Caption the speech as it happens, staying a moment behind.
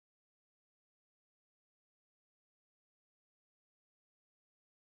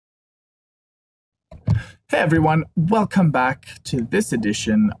Hey everyone, welcome back to this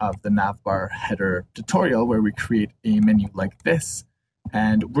edition of the navbar header tutorial where we create a menu like this.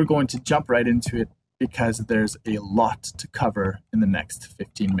 And we're going to jump right into it because there's a lot to cover in the next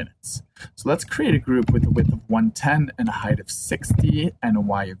 15 minutes. So let's create a group with a width of 110 and a height of 60 and a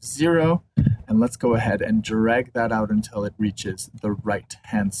Y of 0. And let's go ahead and drag that out until it reaches the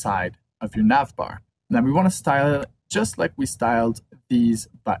right-hand side of your navbar. Now we want to style it just like we styled these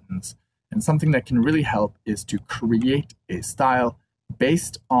buttons. And something that can really help is to create a style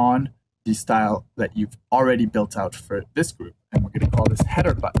based on the style that you've already built out for this group. And we're going to call this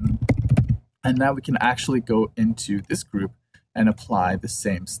header button. And now we can actually go into this group and apply the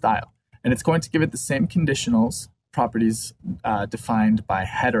same style. And it's going to give it the same conditionals, properties defined by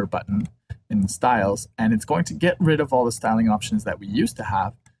header button in styles. And it's going to get rid of all the styling options that we used to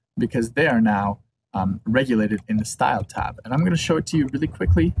have because they are now regulated in the style tab. And I'm going to show it to you really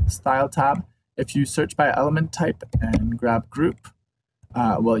quickly. Style tab. If you search by element type and grab group,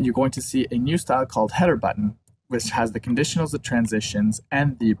 well, you're going to see a new style called header button, which has the conditionals, the transitions,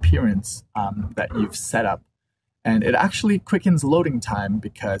 and the appearance that you've set up. And it actually quickens loading time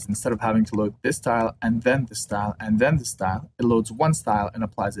because instead of having to load this style and then this style and then this style, it loads one style and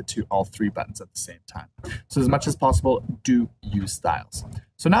applies it to all three buttons at the same time. So as much as possible, do use styles.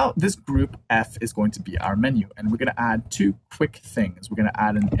 So now this group F is going to be our menu, and we're going to add two quick things. We're going to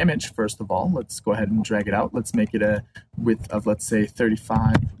add an image first of all. Let's go ahead and drag it out. Let's make it a width of, let's say,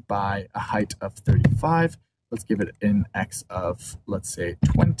 35 by a height of 35. Let's give it an X of, let's say,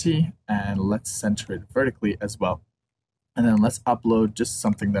 20, and let's center it vertically as well. And then let's upload just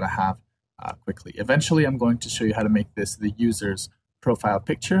something that I have quickly. Eventually, I'm going to show you how to make this the user's profile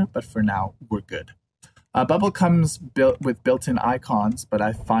picture, but for now, we're good. Bubble comes with built-in icons, but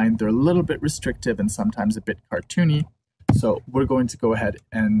I find they're a little bit restrictive and sometimes a bit cartoony. So we're going to go ahead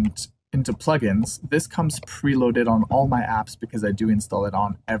and into plugins. This comes preloaded on all my apps because I do install it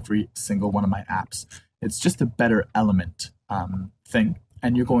on every single one of my apps. It's just a better element thing,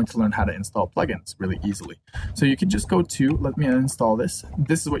 and you're going to learn how to install plugins really easily. So you can just go to, let me uninstall this.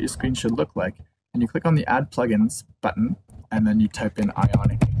 This is what your screen should look like. And you click on the Add Plugins button, and then you type in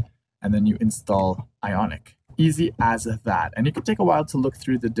Ionic, and then you install Ionic. Easy as that. And it can take a while to look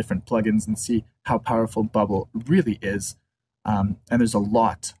through the different plugins and see how powerful Bubble really is. And there's a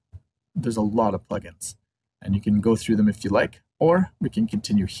lot of plugins. And you can go through them if you like, or we can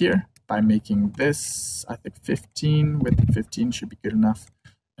continue here by making this, I think 15, width 15 should be good enough,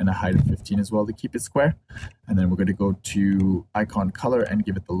 and a height of 15 as well to keep it square. And then we're going to go to icon color and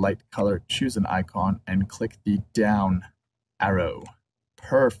give it the light color, choose an icon, and click the down arrow.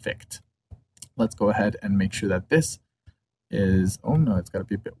 Perfect. Let's go ahead and make sure that this is, oh no, it's got to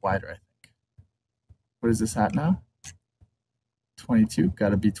be a bit wider, I think. What is this at now? 22, got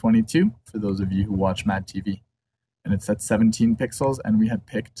to be 22 for those of you who watch Mad TV. And it's at 17 pixels, and we had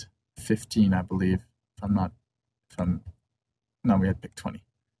picked 15, I believe. No, we had picked 20.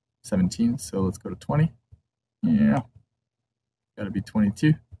 17, so let's go to 20. Yeah, got to be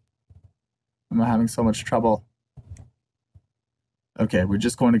 22. I'm having so much trouble. Okay, we're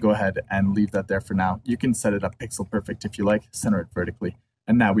just going to go ahead and leave that there for now. You can set it up pixel perfect if you like, center it vertically,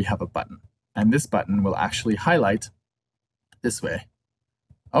 and now we have a button. And this button will actually highlight this way.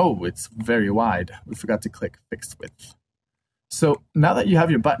 Oh, it's very wide. We forgot to click fixed width. So now that you have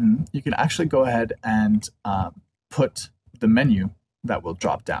your button, you can actually go ahead and put the menu that will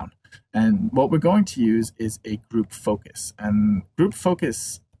drop down. And what we're going to use is a group focus. And group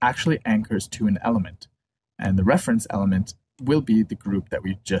focus actually anchors to an element. And the reference element will be the group that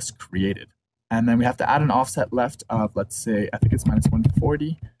we just created. And then we have to add an offset left of, let's say, I think it's minus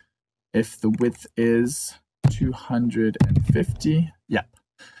 140. If the width is 250, yep.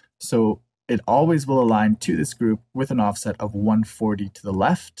 So it always will align to this group with an offset of 140 to the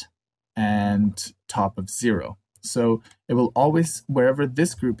left and top of 0. So it will always, wherever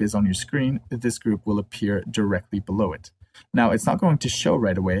this group is on your screen, this group will appear directly below it. Now, it's not going to show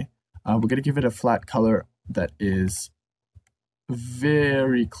right away. We're going to give it a flat color that is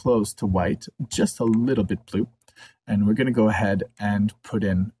very close to white, just a little bit blue. And we're going to go ahead and put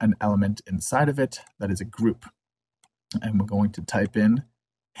in an element inside of it that is a group. And we're going to type in,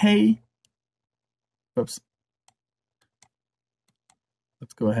 hey, oops.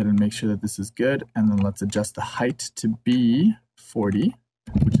 Let's go ahead and make sure that this is good. And then let's adjust the height to be 40,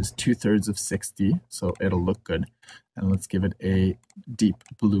 which is 2/3 of 60. So it'll look good. And let's give it a deep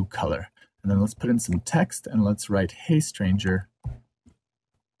blue color. And then let's put in some text and let's write, hey, stranger.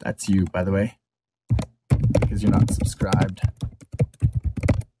 That's you, by the way, because you're not subscribed.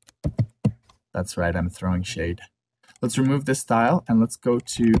 That's right, I'm throwing shade. Let's remove this style and let's go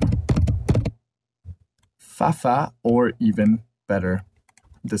to Fafa, or even better,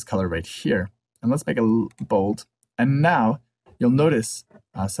 this color right here. And let's make it bold. And now you'll notice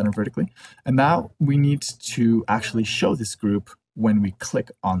center vertically. And now we need to actually show this group when we click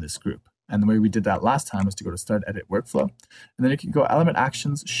on this group. And the way we did that last time was to go to Start, Edit, Workflow. And then you can go Element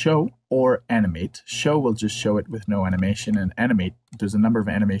Actions, Show, or Animate. Show will just show it with no animation, and Animate, there's a number of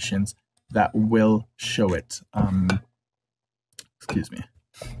animations that will show it. Excuse me.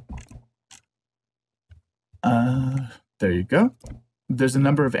 There you go. There's a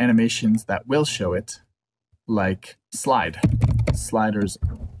number of animations that will show it, like slide. Slider's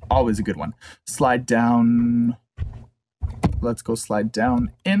always a good one. Slide down. Let's go slide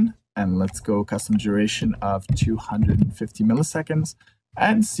down in. And let's go custom duration of 250 milliseconds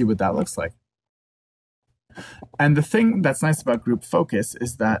and see what that looks like. And the thing that's nice about group focus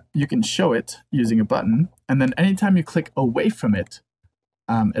is that you can show it using a button, and then anytime you click away from it,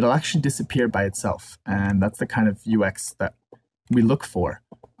 it'll actually disappear by itself. And that's the kind of UX that we look for.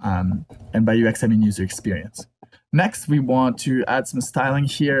 And by UX, I mean user experience. Next, we want to add some styling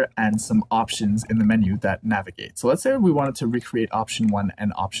here and some options in the menu that navigate. So let's say we wanted to recreate option 1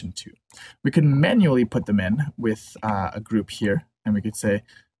 and option 2. We could manually put them in with a group here, and we could say,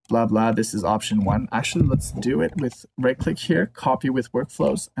 blah, blah, this is option 1. Actually, let's do it with right-click here, copy with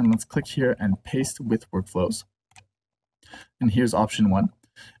workflows, and let's click here and paste with workflows. And here's option 1.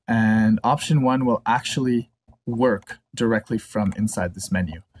 And option 1 will actually work directly from inside this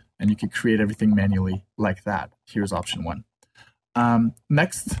menu. And you can create everything manually like that. Here's option 1.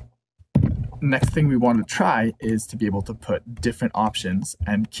 Next thing we want to try is to be able to put different options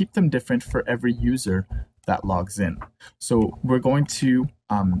and keep them different for every user that logs in. So we're going to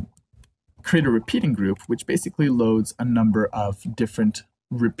create a repeating group, which basically loads a number of different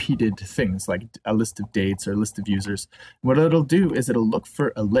repeated things, like a list of dates or a list of users. What it'll do is it'll look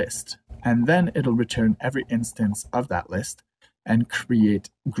for a list, and then it'll return every instance of that list and create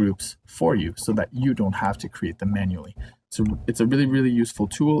groups for you so that you don't have to create them manually. So it's a really, really useful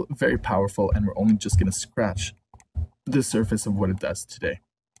tool, very powerful, and we're only just going to scratch the surface of what it does today.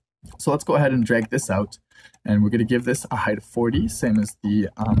 So let's go ahead and drag this out, and we're going to give this a height of 40, same as the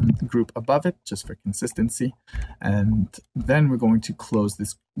group above it, just for consistency. And then we're going to close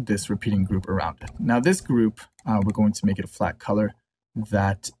this repeating group around it. Now this group, we're going to make it a flat color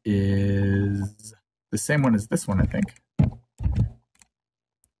that is the same one as this one, I think.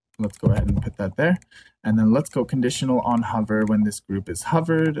 Let's go ahead and put that there. And then let's go conditional on hover when this group is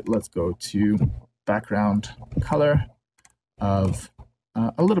hovered. Let's go to background color of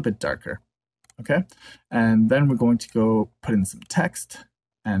a little bit darker. Okay. And then we're going to go put in some text.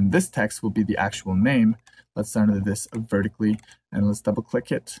 And this text will be the actual name. Let's center this vertically, and let's double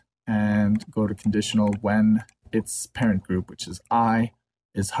click it and go to conditional when its parent group, which is I,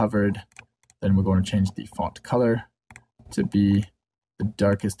 is hovered. Then we're going to change the font color to be the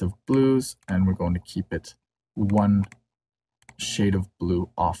darkest of blues, and we're going to keep it one shade of blue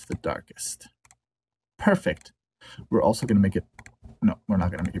off the darkest. Perfect. We're also going to make it, no, we're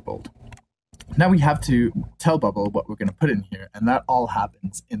not going to make it bold. Now we have to tell Bubble what we're going to put in here, and that all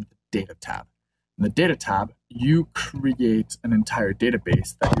happens in the Data tab. In the Data tab, you create an entire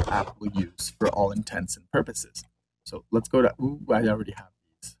database that your app will use for all intents and purposes. So let's go to, ooh, I already have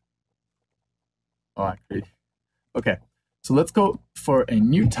these. Oh, I created. Okay. So let's go for a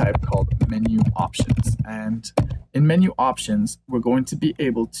new type called menu options. And in menu options, we're going to be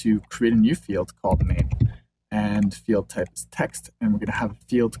able to create a new field called name, and field type is text. And we're going to have a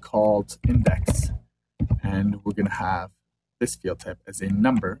field called index. And we're going to have this field type as a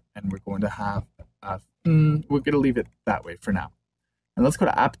number. And we're going to have, we're going to leave it that way for now. And let's go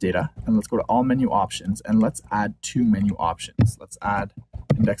to app data, and let's go to all menu options, and let's add 2 menu options. Let's add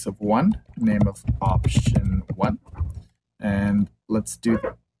index of 1, name of option 1. And let's do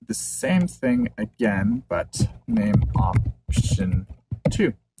the same thing again, but name option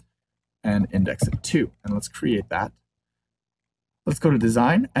 2 and index of 2. And let's create that. Let's go to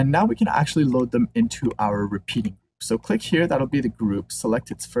design, and now we can actually load them into our repeating group. So click here, that'll be the group,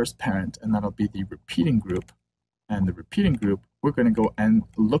 select its first parent, and that'll be the repeating group. And the repeating group, we're going to go and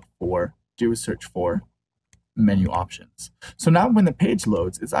look for, do a search for menu options. So now when the page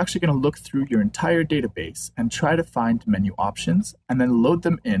loads, it's actually going to look through your entire database and try to find menu options and then load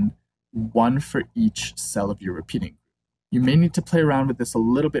them in, one for each cell of your repeating group. You may need to play around with this a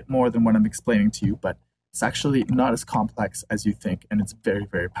little bit more than what I'm explaining to you, but it's actually not as complex as you think, and it's very,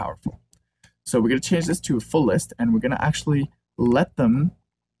 very powerful. So we're going to change this to a full list, and we're going to actually let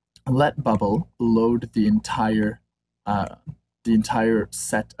Bubble load the entire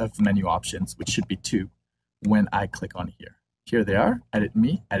set of menu options, which should be 2. When I click on here. Here they are, edit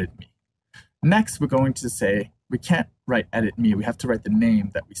me, edit me. Next, we're going to say, we can't write edit me, we have to write the name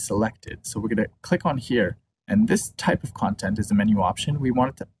that we selected. So we're going to click on here, and this type of content is a menu option. We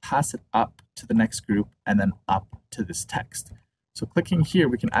want it to pass it up to the next group and then up to this text. So clicking here,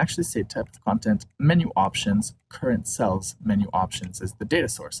 we can actually say type of content, menu options, current cells, menu options is the data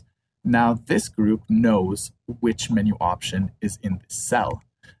source. Now this group knows which menu option is in this cell.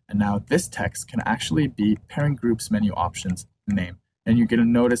 And now this text can actually be parent group's menu options name. And you're going to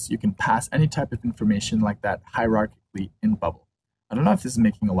notice you can pass any type of information like that hierarchically in Bubble. I don't know if this is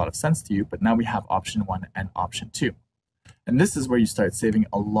making a lot of sense to you, but now we have option 1 and option 2. And this is where you start saving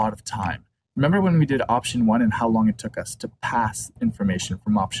a lot of time. Remember when we did option 1 and how long it took us to pass information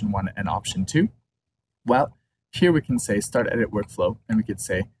from option 1 and option 2? Well, here we can say start edit workflow, and we could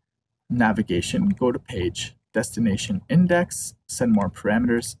say navigation, go to page, destination index, send more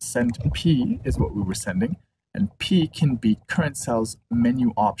parameters, send P is what we were sending, and P can be current cells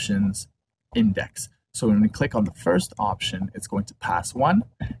menu options index. So when we click on the first option, it's going to pass 1,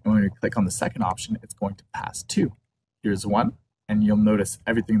 and when we click on the second option, it's going to pass 2. Here's 1, and you'll notice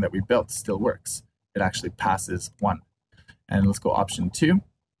everything that we built still works. It actually passes 1. And let's go option 2,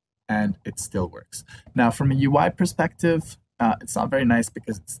 and it still works. Now from a UI perspective, it's not very nice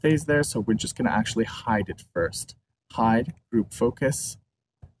because it stays there, so we're just going to actually hide it first. Hide, group focus,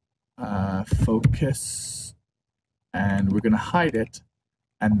 focus, and we're going to hide it,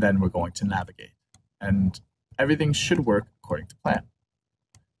 and then we're going to navigate. And everything should work according to plan.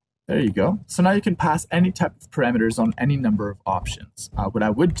 There you go. So now you can pass any type of parameters on any number of options. What I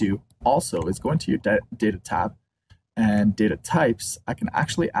would do also is go into your data tab and data types. I can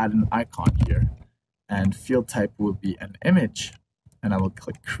actually add an icon here, and field type will be an image, and I will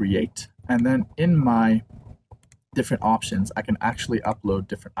click create. And then in my different options, I can actually upload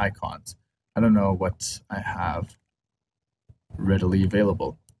different icons. I don't know what I have readily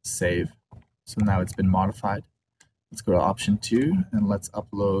available. Save. So now it's been modified. Let's go to option 2 and let's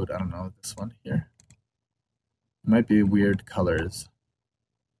upload, I don't know, this one here. It might be weird colors.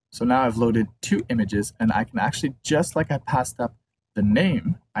 So now I've loaded 2 images, and I can actually, just like I passed up the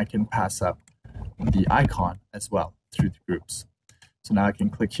name, I can pass up the icon as well through the groups. So now I can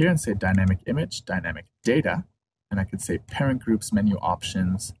click here and say dynamic image, dynamic data, and I can say parent groups menu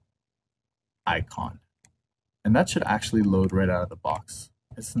options icon. And that should actually load right out of the box.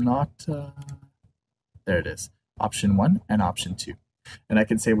 It's not, there it is, option 1 and option 2. And I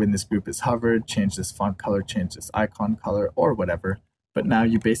can say when this group is hovered, change this font color, change this icon color, or whatever. But now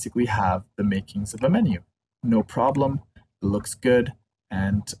you basically have the makings of a menu. No problem, it looks good,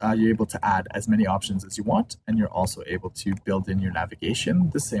 and you're able to add as many options as you want, and you're also able to build in your navigation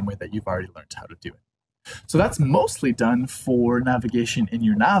the same way that you've already learned how to do it. So that's mostly done for navigation in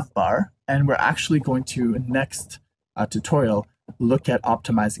your nav bar, and we're actually going to, next tutorial, look at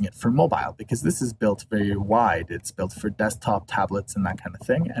optimizing it for mobile, because this is built very wide. It's built for desktop, tablets, and that kind of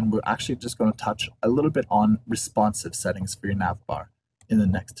thing. And we're actually just going to touch a little bit on responsive settings for your nav bar in the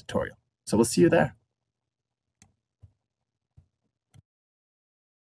next tutorial. So we'll see you there.